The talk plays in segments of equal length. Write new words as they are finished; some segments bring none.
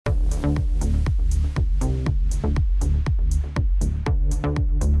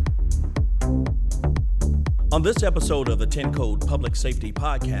On this episode of the 10 Code Public Safety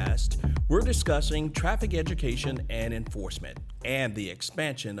Podcast, we're discussing traffic education and enforcement and the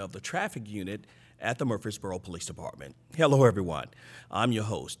expansion of the traffic unit at the Murfreesboro Police Department. Hello, everyone. I'm your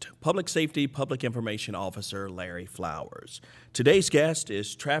host, Public Safety Public Information Officer Larry Flowers. Today's guest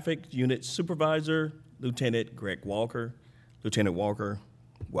is Traffic Unit Supervisor, Lieutenant Greg Walker. Lieutenant Walker,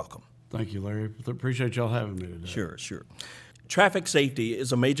 welcome. Thank you, Larry. Appreciate y'all having me today. Sure. Traffic safety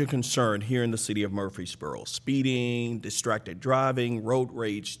is a major concern here in the city of Murfreesboro. Speeding, distracted driving, road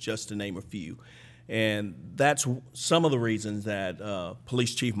rage, just to name a few. And that's some of the reasons that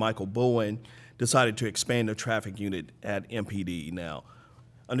Police Chief Michael Bowen decided to expand the traffic unit at MPD. Now,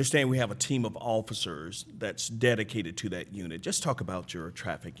 understand we have a team of officers that's dedicated to that unit. Just talk about your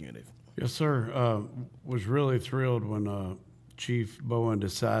traffic unit. Yes, sir. Was really thrilled when Chief Bowen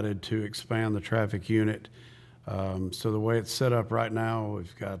decided to expand the traffic unit. So the way it's set up right now,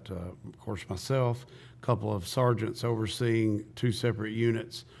 we've got, of course, myself, a couple of sergeants overseeing two separate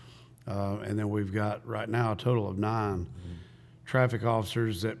units, and then we've got right now a total of 9 traffic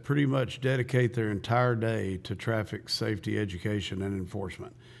officers that pretty much dedicate their entire day to traffic safety education and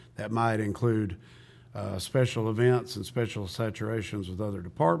enforcement. That might include special events and special saturations with other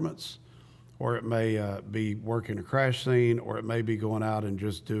departments, or it may be working a crash scene, or it may be going out and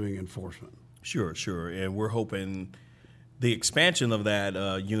just doing enforcement. Sure. And we're hoping the expansion of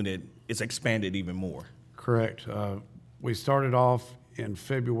that unit is expanded even more. Correct. We started off in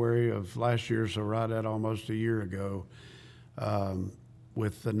February of last year, so right at almost a year ago,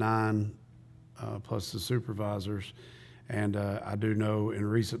 with the 9 plus the supervisors. And I do know in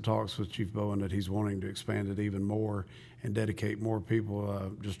recent talks with Chief Bowen that he's wanting to expand it even more and dedicate more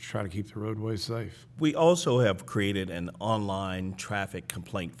people just to try to keep the roadways safe. We also have created an online traffic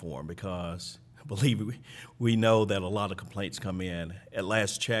complaint form because, believe me, we know that a lot of complaints come in. At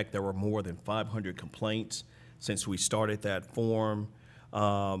last check, there were more than 500 complaints since we started that form.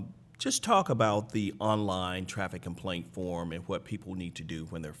 Just talk about the online traffic complaint form and what people need to do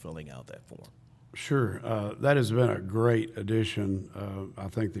when they're filling out that form. Sure. That has been a great addition. I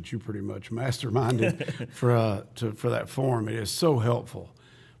think that you pretty much masterminded for that form. It is so helpful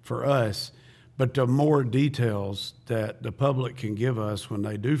for us, but the more details that the public can give us when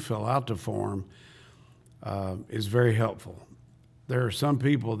they do fill out the form is very helpful. There are some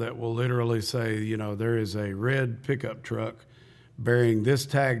people that will literally say, there is a red pickup truck bearing this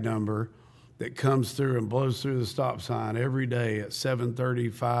tag number that comes through and blows through the stop sign every day at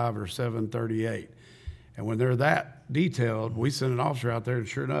 7:35 or 7:38. And when they're that detailed, we send an officer out there, and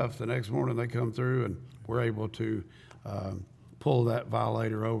sure enough, the next morning they come through and we're able to pull that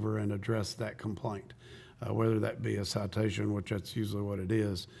violator over and address that complaint, whether that be a citation, which that's usually what it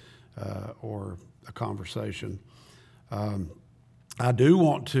is, or a conversation. I do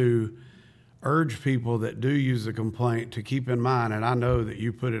want to urge people that do use a complaint to keep in mind, and I know that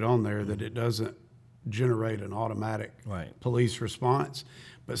you put it on there, that it doesn't generate an automatic police response,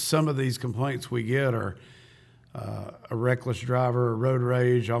 but some of these complaints we get are a reckless driver, a road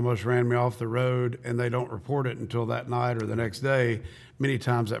rage, almost ran me off the road, and they don't report it until that night or the next day. Many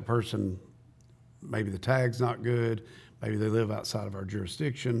times that person, maybe the tag's not good, maybe they live outside of our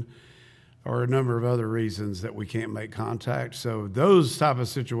jurisdiction, or a number of other reasons that we can't make contact. So those type of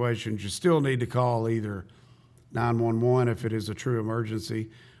situations, you still need to call either 911 if it is a true emergency,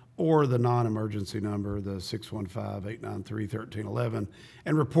 or the non-emergency number, the 615-893-1311,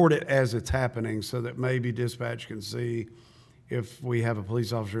 and report it as it's happening so that maybe dispatch can see if we have a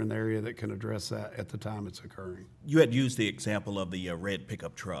police officer in the area that can address that at the time it's occurring. You had used the example of the red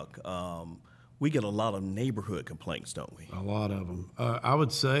pickup truck. We get a lot of neighborhood complaints, don't we? A lot of them. I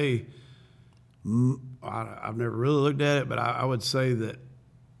would say, I've never really looked at it, but I would say that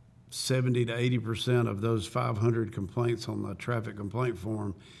 70 to 80% of those 500 complaints on the traffic complaint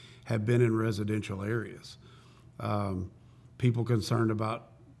form have been in residential areas. People concerned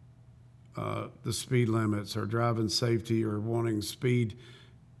about the speed limits or driving safety or wanting speed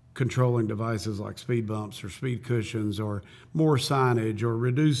controlling devices like speed bumps or speed cushions or more signage or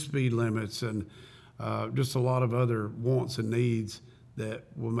reduced speed limits and just a lot of other wants and needs that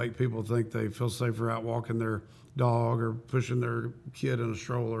will make people think they feel safer out walking their dog or pushing their kid in a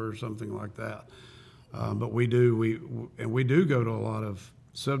stroller or something like that. But we do go to a lot of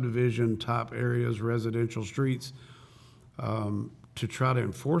subdivision type areas, residential streets, to try to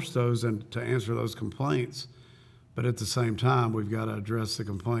enforce those and to answer those complaints. But at the same time, we've got to address the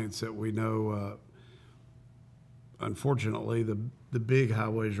complaints that we know, unfortunately, the big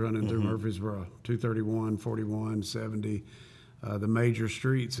highways running through Murfreesboro, 231, 41, 70, the major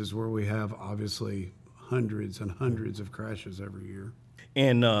streets is where we have obviously hundreds and hundreds of crashes every year.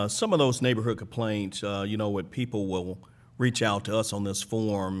 And some of those neighborhood complaints, what people will reach out to us on this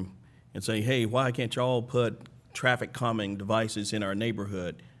forum and say, hey, why can't y'all put traffic calming devices in our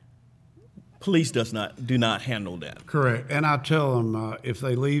neighborhood? Police do not handle that. Correct. And I tell them if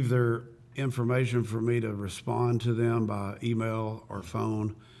they leave their information for me to respond to them by email or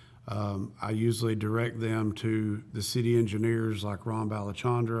phone, I usually direct them to the city engineers like Ron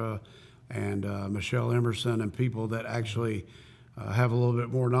Balachandra and Michelle Emerson, and people that actually have a little bit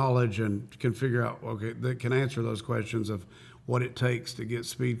more knowledge and can figure out, okay, that can answer those questions of what it takes to get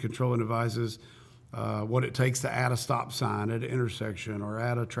speed controlling devices, what it takes to add a stop sign at an intersection or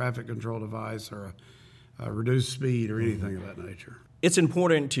add a traffic control device or a reduced speed or anything of that nature. It's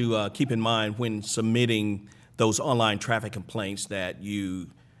important to keep in mind when submitting those online traffic complaints that you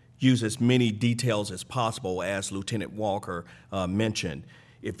use as many details as possible, as Lieutenant Walker mentioned.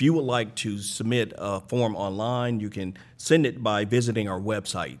 If you would like to submit a form online, you can send it by visiting our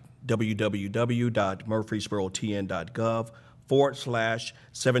website,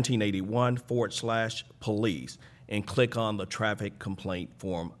 www.murfreesboro.gov/1781/police, and click on the traffic complaint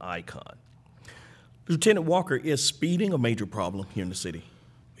form icon. Lieutenant Walker, is speeding a major problem here in the city?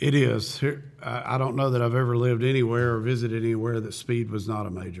 It is. I don't know that I've ever lived anywhere or visited anywhere that speed was not a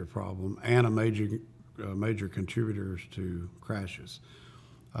major problem and a major contributor to crashes.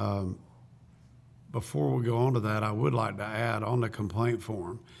 Before we go on to that, I would like to add on the complaint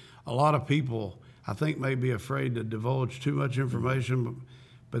form, a lot of people, I think, may be afraid to divulge too much information,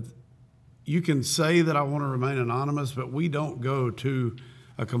 but you can say that I want to remain anonymous, but we don't go to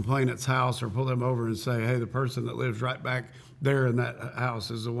a complainant's house or pull them over and say, hey, the person that lives right back there in that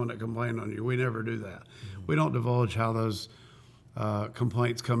house is the one that complained on you. We never do that. We don't divulge how those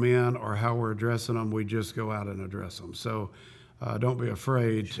complaints come in or how we're addressing them. We just go out and address them. So don't be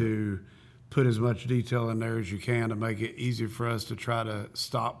afraid to put as much detail in there as you can to make it easy for us to try to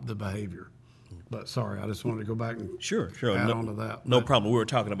stop the behavior. But sorry, I just wanted to go back and add on to that. No problem. We were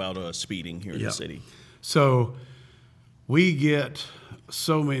talking about speeding here in the city. So we get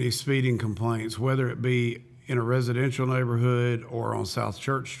so many speeding complaints, whether it be in a residential neighborhood or on South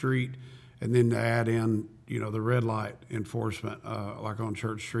Church Street, and then to add in, the red light enforcement, like on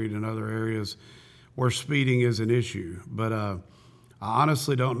Church Street and other areas where speeding is an issue. But I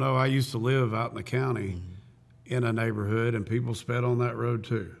honestly don't know. I used to live out in the county in a neighborhood, and people sped on that road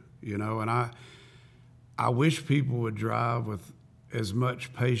too, and I wish people would drive with as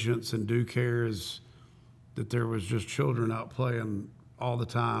much patience and due care as that there was just children out playing all the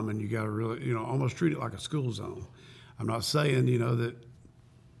time, and you got to really, almost treat it like a school zone. I'm not saying, that the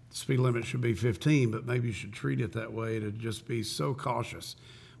speed limit should be 15, but maybe you should treat it that way, to just be so cautious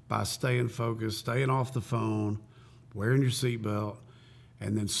by staying focused, staying off the phone, wearing your seatbelt,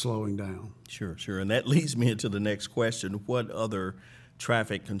 and then slowing down. Sure. And that leads me into the next question. What other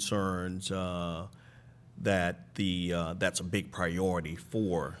traffic concerns that's a big priority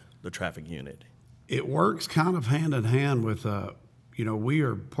for the traffic unit? It works kind of hand in hand with, we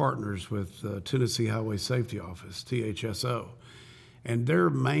are partners with Tennessee Highway Safety Office, THSO, and their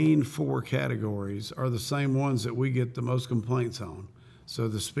main 4 categories are the same ones that we get the most complaints on. So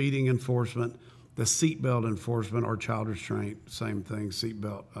the speeding enforcement, the seatbelt enforcement, or child restraint, same thing,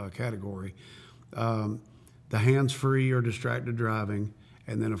 seatbelt category, the hands-free or distracted driving,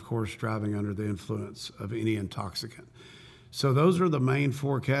 and then, of course, driving under the influence of any intoxicant. So those are the main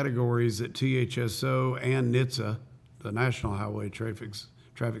 4 categories that THSO and NHTSA, the National Highway Traffic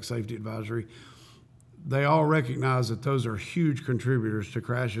Safety Advisory, they all recognize that those are huge contributors to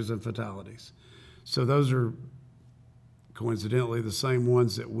crashes and fatalities. So those are coincidentally the same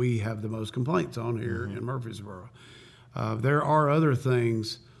ones that we have the most complaints on here in Murfreesboro. There are other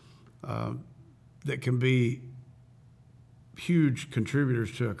things that can be huge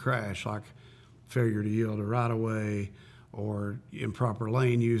contributors to a crash, like failure to yield a right-of-way or improper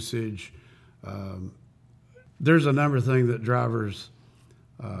lane usage. There's a number of things that drivers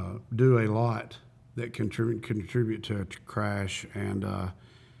do a lot that contribute to a crash, and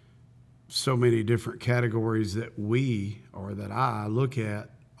so many different categories that I look at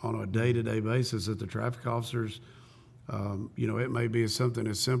on a day-to-day basis that the traffic officers, it may be something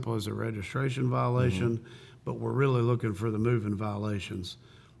as simple as a registration violation, but we're really looking for the moving violations,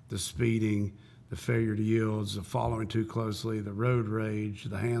 the speeding, the failure to yields, the following too closely, the road rage,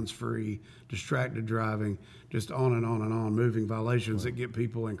 the hands-free, distracted driving, just on and on and on, moving violations that get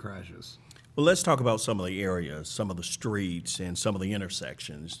people in crashes. Well, let's talk about some of the areas, some of the streets, and some of the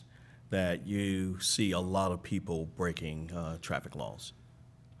intersections that you see a lot of people breaking traffic laws.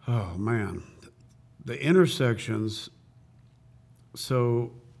 Oh, man. The intersections,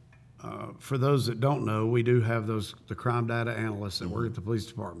 so for those that don't know, we do have the crime data analysts that work at the police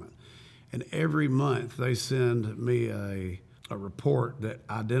department. And every month they send me a report that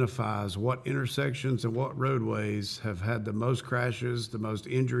identifies what intersections and what roadways have had the most crashes, the most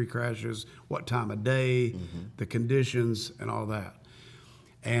injury crashes, what time of day, the conditions, and all that.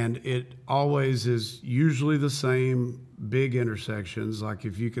 And it always is usually the same big intersections, like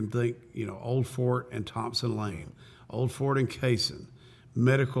if you can think, Old Fort and Thompson Lane, Old Fort and Cason,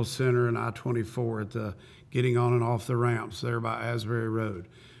 Medical Center and I-24 at the getting on and off the ramps there by Asbury Road,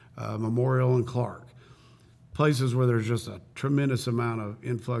 Memorial and Clark. Places where there's just a tremendous amount of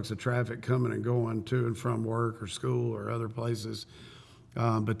influx of traffic coming and going to and from work or school or other places.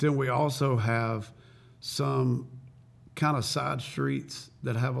 But then we also have some kind of side streets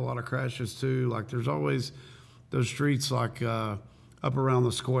that have a lot of crashes too. Like there's always those streets like up around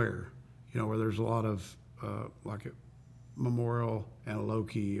the square, where there's a lot of like at Memorial and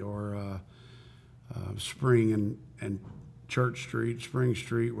Loki or Spring and Church Street, Spring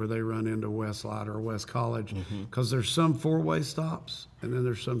Street, where they run into West Light or West College, because there's some four-way stops and then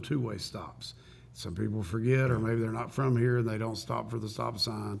there's some two-way stops. Some people forget, or maybe they're not from here and they don't stop for the stop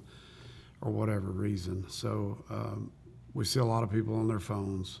sign or whatever reason. So we see a lot of people on their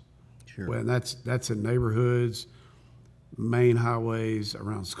phones. Sure. Well, and that's in neighborhoods, main highways,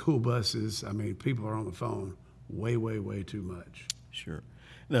 around school buses. I mean, people are on the phone way, way, way too much. Sure.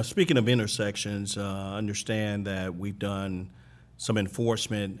 Now, speaking of intersections, understand that we've done some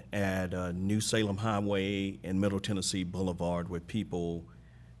enforcement at New Salem Highway and Middle Tennessee Boulevard with people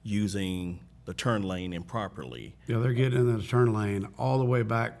using the turn lane improperly. Yeah, they're getting in the turn lane all the way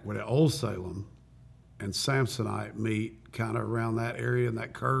back where Old Salem and Samsonite meet, kind of around that area and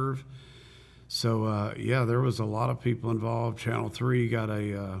that curve. So, there was a lot of people involved. Channel 3 got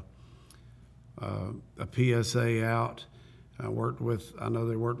a PSA out. I know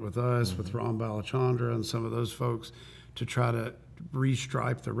they worked with us, with Ron Balachandra and some of those folks to try to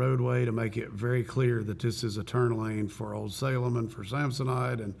restripe the roadway to make it very clear that this is a turn lane for Old Salem and for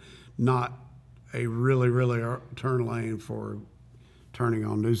Samsonite, and not a really, really turn lane for turning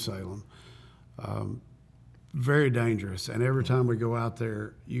on New Salem. Very dangerous. And every time we go out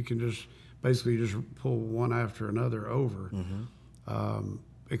there, you can just pull one after another over,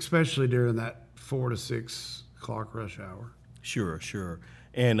 especially during that 4 to 6 o'clock rush hour. Sure.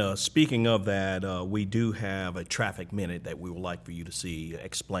 And speaking of that, we do have a traffic minute that we would like for you to see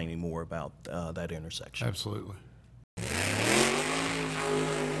explaining more about that intersection. Absolutely.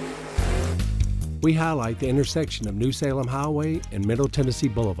 We highlight the intersection of New Salem Highway and Middle Tennessee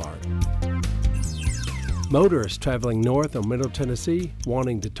Boulevard. Motorists traveling north on Middle Tennessee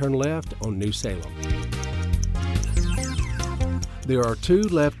wanting to turn left on New Salem. There are 2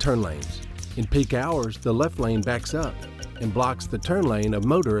 left turn lanes. In peak hours, the left lane backs up and blocks the turn lane of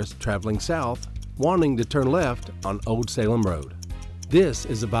motorists traveling south wanting to turn left on Old Salem Road. This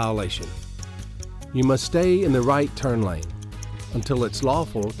is a violation. You must stay in the right turn lane until it's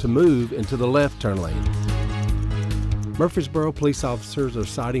lawful to move into the left turn lane. Murfreesboro police officers are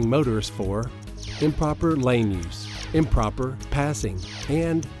citing motorists for improper lane use, improper passing,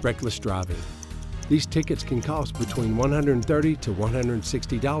 and reckless driving. These tickets can cost between $130 to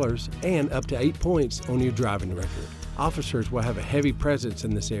 $160 and up to 8 points on your driving record. Officers will have a heavy presence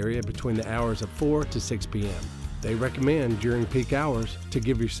in this area between the hours of 4 to 6 p.m. They recommend during peak hours to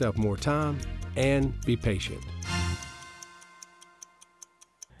give yourself more time and be patient.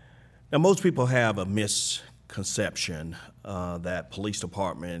 Now, most people have a misconception that police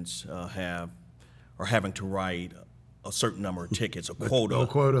departments are having to write a certain number of tickets, a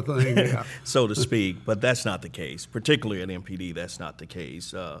quota thing, yeah. so to speak, but that's not the case. Particularly at MPD, that's not the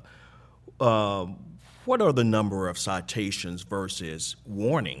case. What are the number of citations versus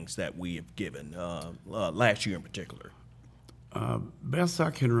warnings that we have given last year in particular? Best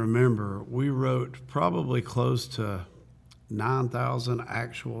I can remember, we wrote probably close to 9,000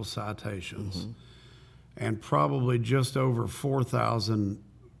 actual citations and probably just over 4,000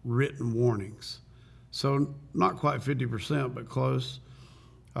 written warnings. So not quite 50%, but close.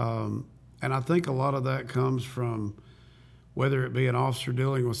 And I think a lot of that comes from whether it be an officer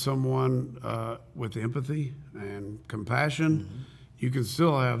dealing with someone with empathy and compassion. You can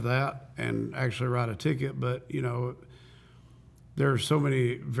still have that and actually write a ticket, but there are so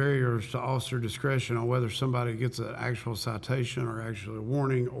many variables to officer discretion on whether somebody gets an actual citation or actually a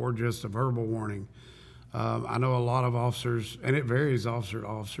warning or just a verbal warning. I know a lot of officers, and it varies officer to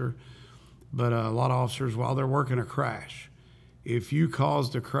officer, but a lot of officers, while they're working a crash, if you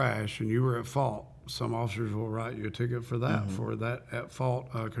caused a crash and you were at fault, some officers will write you a ticket for that, for that at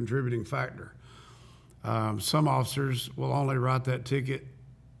fault contributing factor. Some officers will only write that ticket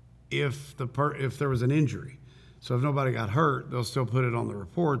if there was an injury. So if nobody got hurt, they'll still put it on the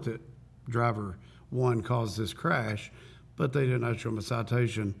report that driver 1 caused this crash, but they didn't issue them a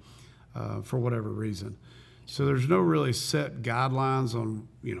citation for whatever reason. So there's no really set guidelines on,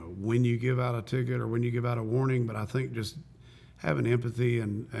 when you give out a ticket or when you give out a warning, but I think just having empathy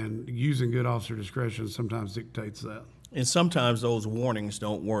and using good officer discretion sometimes dictates that. And sometimes those warnings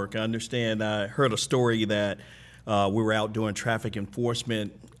don't work. I understand. I heard a story that we were out doing traffic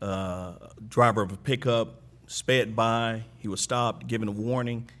enforcement. Driver of a pickup sped by. He was stopped, given a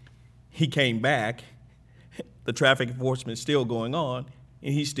warning. He came back. The traffic enforcement is still going on,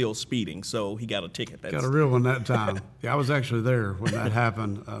 and he's still speeding. So he got a ticket. Got a real one that time. Yeah, I was actually there when that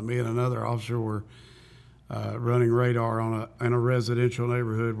happened. Me and another officer were running radar in a residential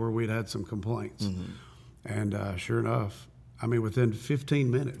neighborhood where we'd had some complaints. Mm-hmm. And sure enough, within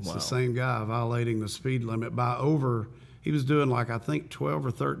 15 minutes, wow. The same guy violating the speed limit he was doing I think 12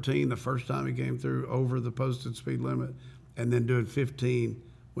 or 13 the first time he came through over the posted speed limit, and then doing 15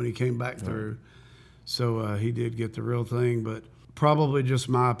 when he came back through. So he did get the real thing, but probably just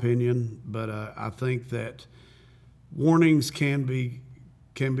my opinion. But I think that warnings can be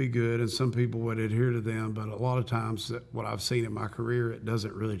good, and some people would adhere to them. But a lot of times, what I've seen in my career, it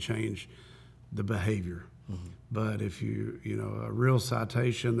doesn't really change the behavior. Mm-hmm. But if a real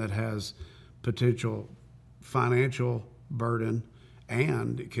citation that has potential financial burden,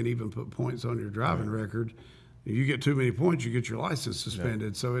 and it can even put points on your driving record. If you get too many points, you get your license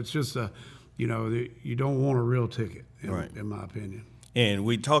suspended. Yeah. So it's just you don't want a real ticket, in my opinion. And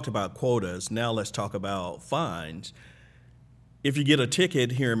we talked about quotas. Now let's talk about fines. If you get a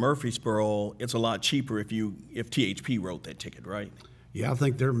ticket here in Murfreesboro, it's a lot cheaper if THP wrote that ticket, right? Yeah, I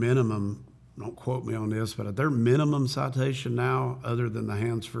think their minimum, don't quote me on this, but their minimum citation now, other than the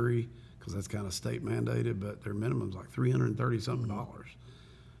hands-free, because that's kind of state mandated, but their minimum's like $330-something.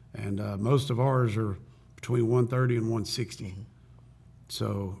 Mm-hmm. And most of ours are between $130 and $160. Mm-hmm.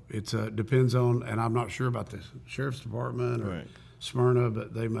 So it depends on, and I'm not sure about the sheriff's department or Smyrna,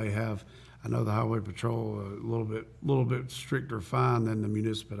 but they may have. I know the highway patrol a little bit stricter fine than the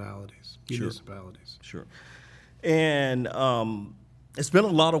municipalities. Sure. And it's been a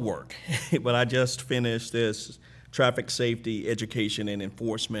lot of work, but I just finished this traffic safety education and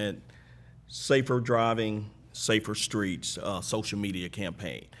enforcement, safer driving, safer streets, social media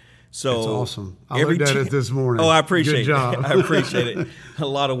campaign. So that's awesome. I looked at it this morning. Oh, I appreciate Good job. it. I appreciate it. A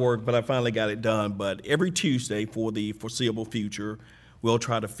lot of work, but I finally got it done. But every Tuesday for the foreseeable future, we'll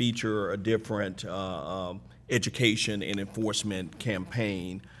try to feature a different education and enforcement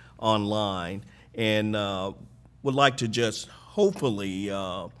campaign online. And would like to just hopefully,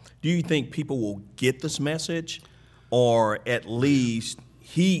 do you think people will get this message or at least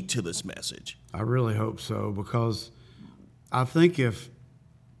heed to this message? I really hope so, because I think if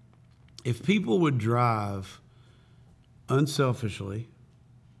people would drive unselfishly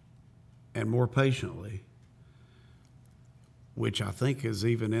and more patiently, which I think is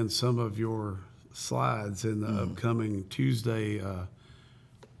even in some of your slides in the upcoming Tuesday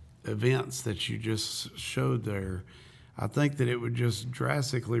events that you just showed there, I think that it would just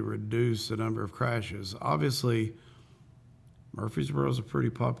drastically reduce the number of crashes. Obviously, Murfreesboro is a pretty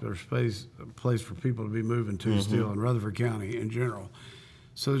popular place for people to be moving to still in Rutherford County in general.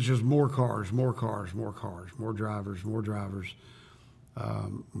 So there's just more cars, more drivers, more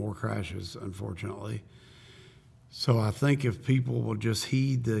crashes, unfortunately. So I think if people will just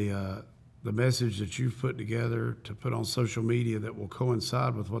heed the message that you've put together to put on social media that will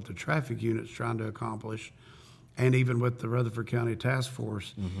coincide with what the traffic unit's trying to accomplish, and even with the Rutherford County Task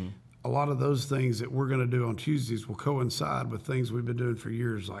Force, a lot of those things that we're going to do on Tuesdays will coincide with things we've been doing for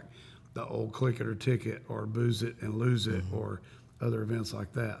years, like the old click it or ticket or booze it and lose it or other events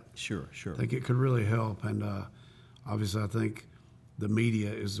like that. Sure. I think it could really help. And obviously I think the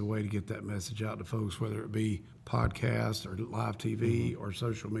media is the way to get that message out to folks, whether it be podcast or live TV or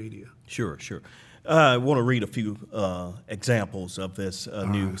social media. Sure. I want to read a few examples of this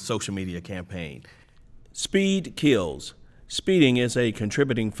new social media campaign. Speed kills. Speeding is a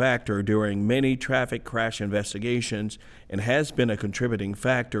contributing factor during many traffic crash investigations and has been a contributing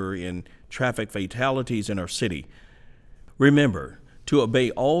factor in traffic fatalities in our city. Remember to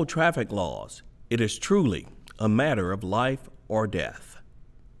obey all traffic laws. It is truly a matter of life or death.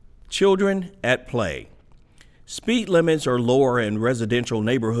 Children at play. Speed limits are lower in residential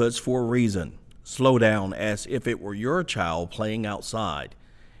neighborhoods for a reason. Slow down as if it were your child playing outside.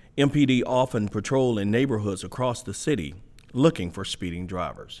 MPD often patrol in neighborhoods across the city looking for speeding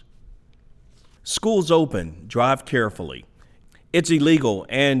drivers. Schools open, drive carefully. It's illegal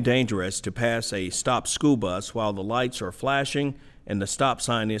and dangerous to pass a stopped school bus while the lights are flashing and the stop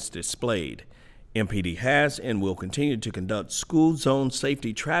sign is displayed. MPD has and will continue to conduct school zone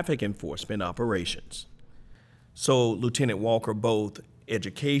safety traffic enforcement operations. So, Lieutenant Walker, both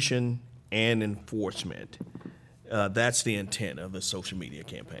education and enforcement, that's the intent of the social media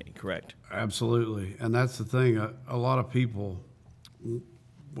campaign, correct? Absolutely. And that's the thing. A lot of people,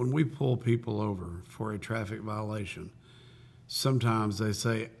 when we pull people over for a traffic violation, sometimes they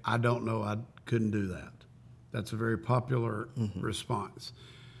say, I don't know, I couldn't do that. That's a very popular response.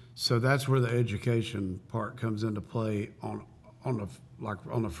 So that's where the education part comes into play on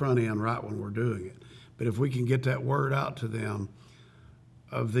the front end, right when we're doing it. But if we can get that word out to them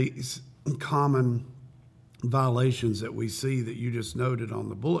of these common violations that we see that you just noted on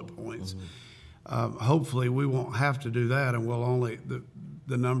the bullet points, hopefully we won't have to do that, and we'll only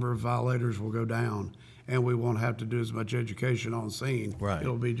the number of violators will go down, and we won't have to do as much education on scene. Right.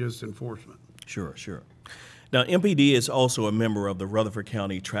 It'll be just enforcement. Sure. Now, MPD is also a member of the Rutherford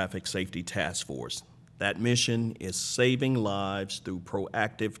County Traffic Safety Task Force. That mission is saving lives through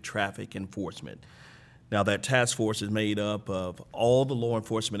proactive traffic enforcement. Now, that task force is made up of all the law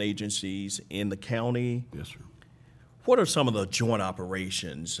enforcement agencies in the county. Yes, sir. What are some of the joint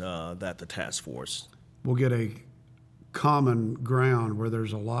operations that the task force? We'll get a common ground where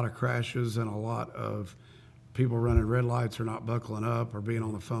there's a lot of crashes and a lot of people running red lights or not buckling up or being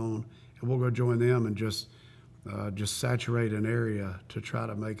on the phone, and we'll go join them and just saturate an area to try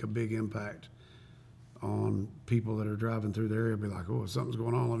to make a big impact on people that are driving through the area. Be like, oh, if something's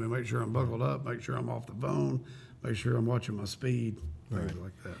going on, let me make sure I'm buckled up, make sure I'm off the phone, make sure I'm watching my speed, things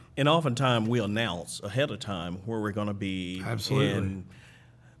like that. And oftentimes we announce ahead of time where we're going to be. Absolutely. And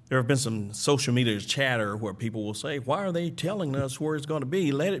there have been some social media chatter where people will say, why are they telling us where it's going to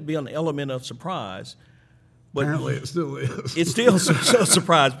be? Let it be an element of surprise. But apparently it still is. It's still a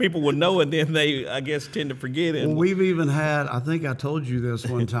surprise. People will know, and then they, I guess, tend to forget it. Well, we've even had, I think I told you this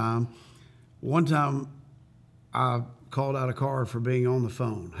one time. One time I called out a car for being on the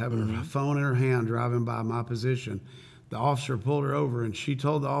phone, having her phone in her hand, driving by my position. The officer pulled her over, and she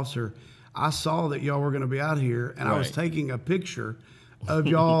told the officer, I saw that y'all were going to be out here, and I was taking a picture of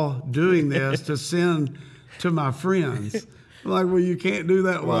y'all doing this to send to my friends. I'm like, well, you can't do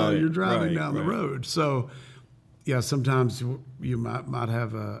that while you're driving down the road. So, yeah, sometimes you might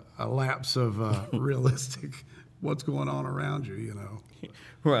have a lapse of realistic what's going on around you, you know.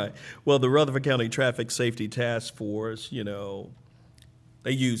 Right. Well, the Rutherford County Traffic Safety Task Force,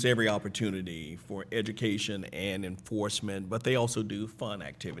 they use every opportunity for education and enforcement, but they also do fun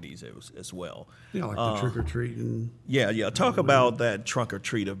activities as well. Yeah, like the trick-or-treating. Yeah. Talk about that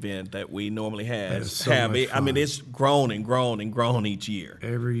trunk-or-treat event that we normally have. Much fun. I mean, it's grown and grown and grown each year.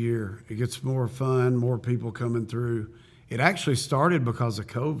 Every year. It gets more fun, more people coming through. It actually started because of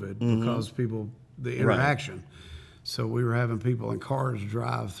COVID, because the interaction. Right. So we were having people in cars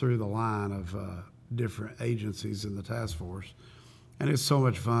drive through the line of different agencies in the task force. And it's so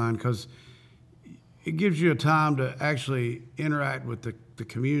much fun because it gives you a time to actually interact with the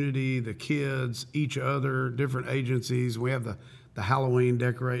community, the kids, each other, different agencies. We have the Halloween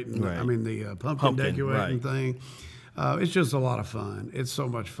decorating, the pumpkin decorating thing. It's just a lot of fun. It's so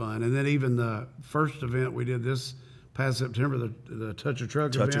much fun. And then even the first event we did this past September, the Touch a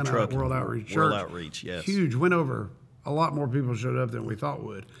Truck event at World Outreach Church. World Outreach, yes. Huge. Went over. A lot more people showed up than we thought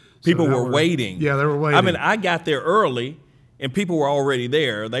would. People were waiting. Yeah, they were waiting. I mean, I got there early, and people were already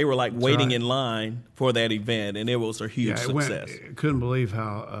there. They were like waiting in line for that event, and it was a huge success. Couldn't believe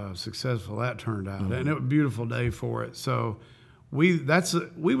how successful that turned out, and it was a beautiful day for it. So we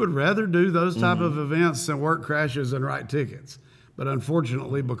would rather do those type of events than work crashes and write tickets. But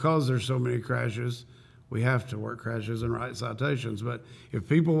unfortunately, because there's so many crashes, we have to work crashes and write citations. But if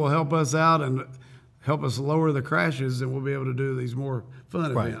people will help us out and help us lower the crashes, and we'll be able to do these more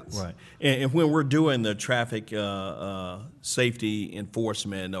fun events. Right. And when we're doing the traffic safety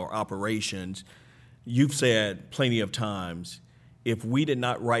enforcement or operations, you've said plenty of times, if we did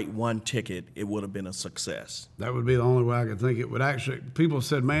not write one ticket, it would have been a success. That would be the only way I could think it would actually. People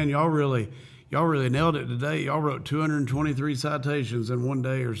said, man, y'all really nailed it today. Y'all wrote 223 citations in one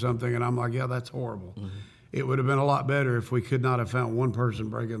day or something. And I'm like, yeah, that's horrible. It would have been a lot better if we could not have found one person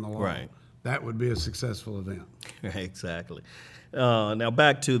breaking the law. Right. That would be a successful event. Exactly. Now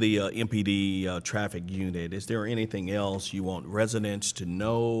back to the MPD traffic unit. Is there anything else you want residents to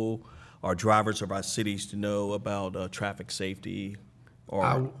know or drivers of our cities to know about traffic safety?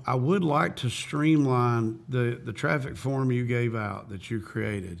 Or I would like to streamline the traffic form you gave out that you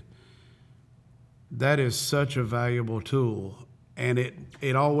created. That is such a valuable tool, and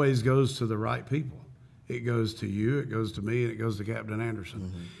it always goes to the right people. It goes to you, it goes to me, and it goes to Captain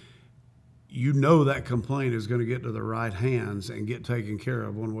Anderson. you know that complaint is going to get to the right hands and get taken care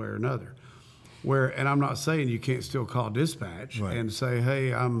of one way or another. And I'm not saying you can't still call dispatch and say,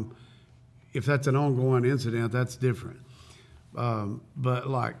 hey, if that's an ongoing incident, that's different. But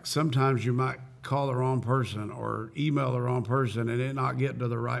like sometimes you might call the wrong person or email the wrong person and it not get to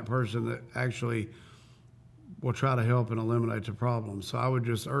the right person that actually will try to help and eliminate the problem. So I would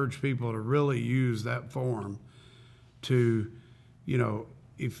just urge people to really use that form to,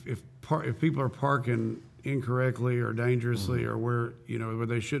 if people are parking incorrectly or dangerously or where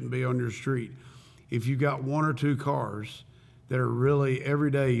they shouldn't be on your street, if you got one or two cars that are really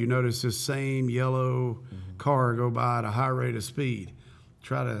every day you notice this same yellow car go by at a high rate of speed,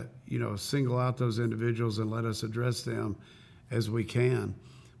 try to single out those individuals and let us address them as we can.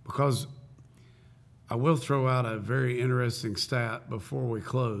 Because I will throw out a very interesting stat before we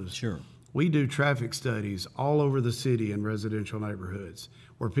close. Sure. We do traffic studies all over the city in residential neighborhoods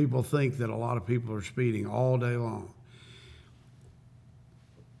where people think that a lot of people are speeding all day long.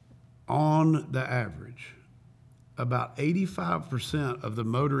 On the average, about 85% of the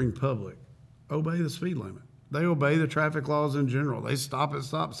motoring public obey the speed limit. They obey the traffic laws in general. They stop at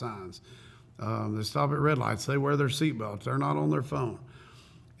stop signs. They stop at red lights. They wear their seatbelts. They're not on their phone.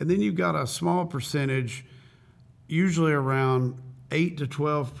 And then you've got a small percentage, usually around 8 to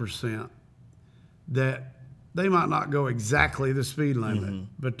 12%, that they might not go exactly the speed limit,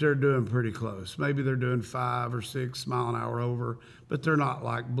 but they're doing pretty close. Maybe they're doing 5 or 6 mile an hour over, but they're not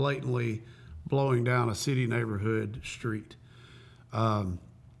like blatantly blowing down a city neighborhood street.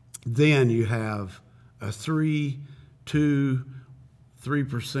 Then you have a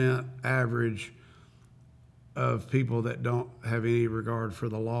 3% average of people that don't have any regard for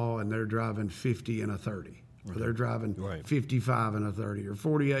the law, and they're driving 50 and a 30, or they're driving 55 and a 30, or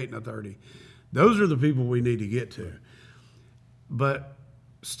 48 and a 30. Those are the people we need to get to. But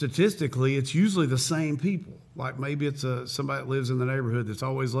statistically, it's usually the same people. Like maybe it's somebody that lives in the neighborhood that's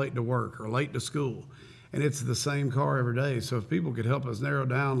always late to work or late to school, and it's the same car every day. So if people could help us narrow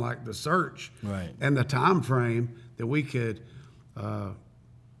down like the search and the time frame, that we could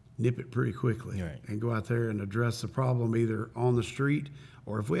nip it pretty quickly and go out there and address the problem either on the street,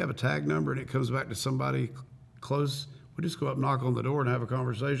 or if we have a tag number and it comes back to somebody close, we just go up, knock on the door, and have a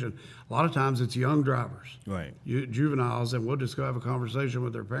conversation. A lot of times it's young drivers, juveniles, and we'll just go have a conversation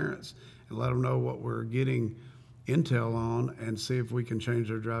with their parents and let them know what we're getting intel on and see if we can change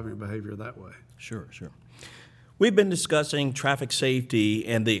their driving behavior that way. Sure. We've been discussing traffic safety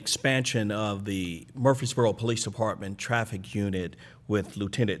and the expansion of the Murfreesboro Police Department traffic unit with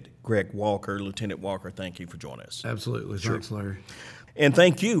Lieutenant Greg Walker. Lieutenant Walker, thank you for joining us. Absolutely. Thanks, Larry. And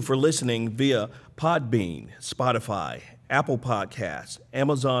thank you for listening via Podbean, Spotify, Apple Podcasts,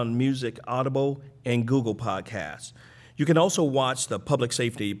 Amazon Music, Audible, and Google Podcasts. You can also watch the Public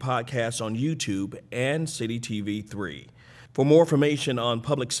Safety Podcast on YouTube and City TV 3. For more information on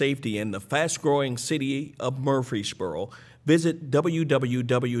public safety in the fast-growing city of Murfreesboro, visit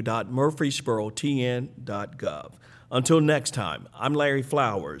www.murfreesborotn.gov. Until next time, I'm Larry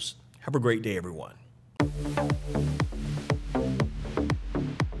Flowers. Have a great day, everyone.